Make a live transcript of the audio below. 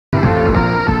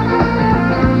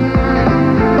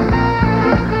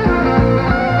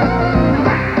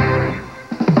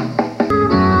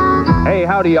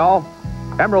Howdy, y'all.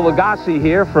 Emeril Lagasse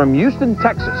here from Houston,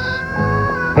 Texas.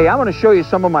 Hey, I'm going to show you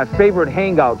some of my favorite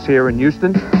hangouts here in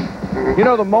Houston. You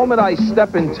know, the moment I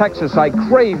step in Texas, I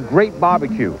crave great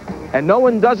barbecue. And no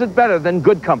one does it better than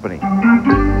Good Company. Hey,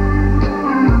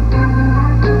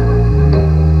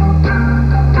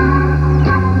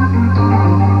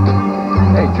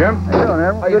 Jim. How you doing,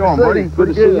 Emeril? How you doing, buddy? Good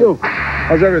to see you.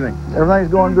 How's everything? Everything's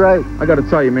going great. I got to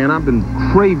tell you, man, I've been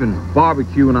craving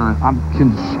barbecue, and I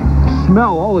can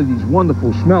smell all of these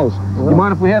wonderful smells. Well, you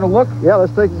mind if we had a look? Yeah,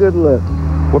 let's take a good look.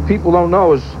 What people don't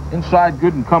know is inside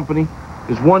Good & Company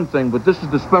is one thing, but this is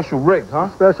the special rig, huh?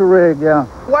 Special rig, yeah.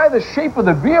 Why the shape of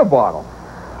the beer bottle?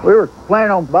 We were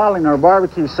planning on bottling our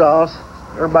barbecue sauce.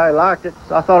 Everybody liked it.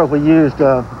 So I thought if we used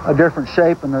a different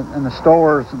shape in the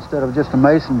stores instead of just a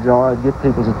mason jar, it'd get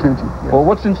people's attention. Yeah. Well,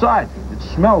 what's inside? It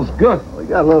smells good. We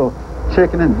got a little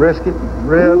chicken and brisket and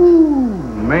ribs. Ooh,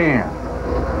 man.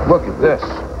 Look at this.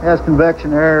 It has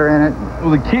convection air in it. Well,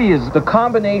 the key is the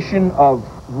combination of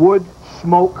wood,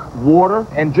 smoke, water,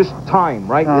 and just time,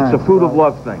 right? Time, it's a food of right.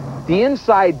 love thing. The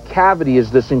inside cavity is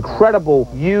this incredible,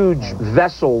 huge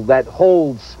vessel that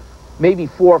holds maybe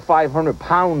 400 or 500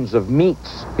 pounds of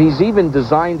meats. He's even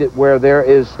designed it where there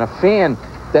is a fan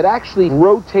that actually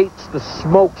rotates the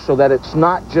smoke so that it's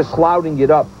not just clouding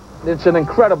it up. It's an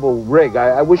incredible rig.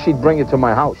 I wish he'd bring it to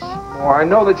my house. Or I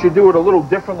know that you do it a little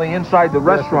differently inside the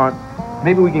restaurant.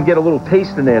 Maybe we can get a little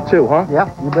taste in there too, huh? Yeah,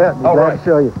 you bet. All Glad right. to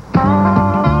show you.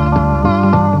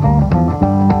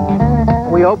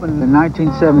 We opened in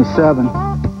 1977.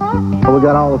 We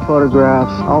got all the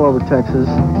photographs all over Texas.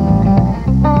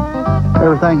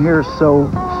 Everything here is so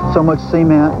much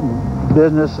cement and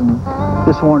business, and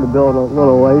just wanted to build a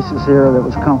little oasis here that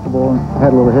was comfortable and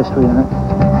had a little history in it.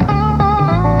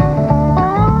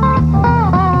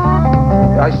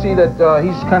 I see that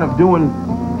he's kind of doing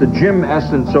the gym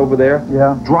essence over there.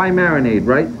 Yeah. Dry marinade,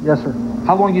 right? Yes, sir.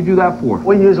 How long you do that for?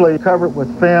 We usually cover it with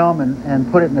film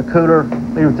and put it in a cooler,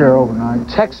 leave it there overnight.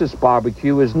 Texas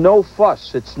barbecue is no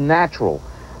fuss. It's natural.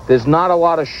 There's not a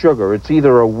lot of sugar. It's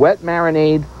either a wet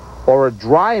marinade or a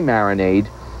dry marinade,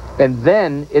 and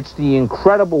then it's the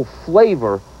incredible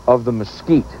flavor of the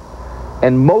mesquite,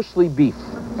 and mostly beef.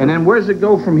 And then where's it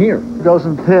go from here? It goes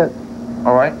in the pit.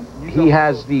 All right. He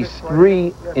has these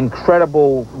 3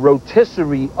 incredible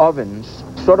rotisserie ovens,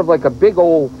 sort of like a big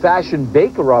old-fashioned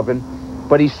baker oven,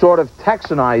 but he sort of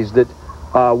Texanized it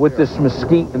with this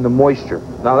mesquite and the moisture.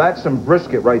 Now that's some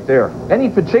brisket right there. Any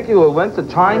particular length of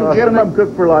time, Jim? Some of them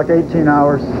cook for like 18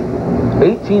 hours.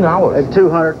 18 hours? At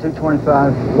 200,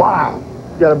 225. Wow.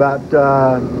 Got about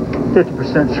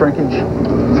 50% shrinkage.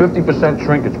 50%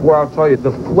 shrinkage. Well, I'll tell you,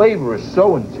 the flavor is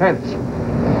so intense.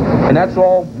 And that's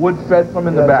all wood fed from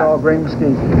in the back. That's all green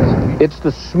mesquite. It's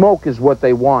the smoke is what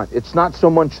they want. It's not so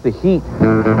much the heat.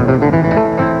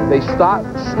 They start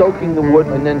stoking the wood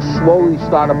and then slowly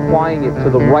start applying it to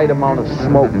the right amount of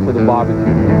smoke for the barbecue.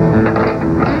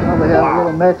 Well, we have a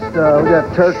little mixed, we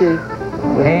got turkey.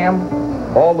 Ham,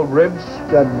 all the ribs.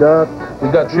 Got duck. We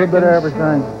got chicken. A bit of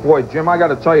everything. Boy, Jim, I got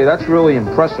to tell you, that's really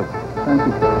impressive. Thank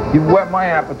you. You've whet my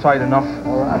appetite enough.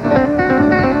 All right.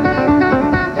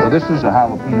 So this is a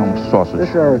jalapeno sausage. This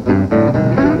is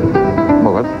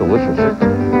Oh, that's delicious.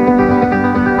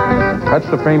 That's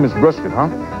the famous brisket, huh?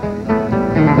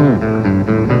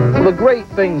 Well, the great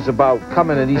things about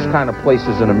coming to these kind of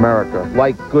places in America,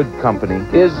 like Good Company,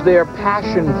 is their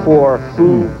passion for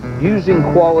food, using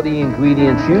quality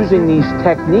ingredients, using these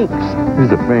techniques.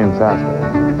 These are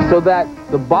fantastic. So that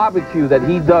the barbecue that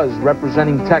he does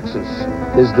representing Texas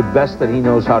is the best that he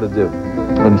knows how to do.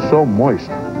 And so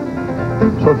moist.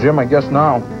 So, Jim, I guess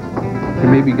now you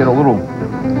maybe get a little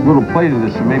plate of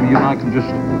this, and maybe you and I can just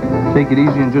take it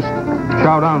easy and just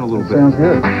chow down a little bit. Sounds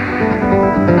good.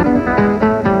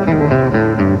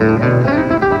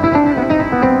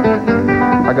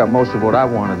 I got most of what I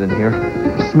wanted in here.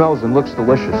 It smells and looks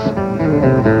delicious.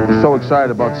 I'm so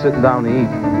excited about sitting down to eat.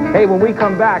 Hey, when we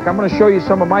come back, I'm going to show you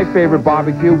some of my favorite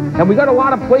barbecue, and we got a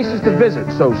lot of places to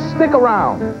visit, so stick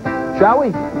around, shall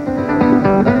we?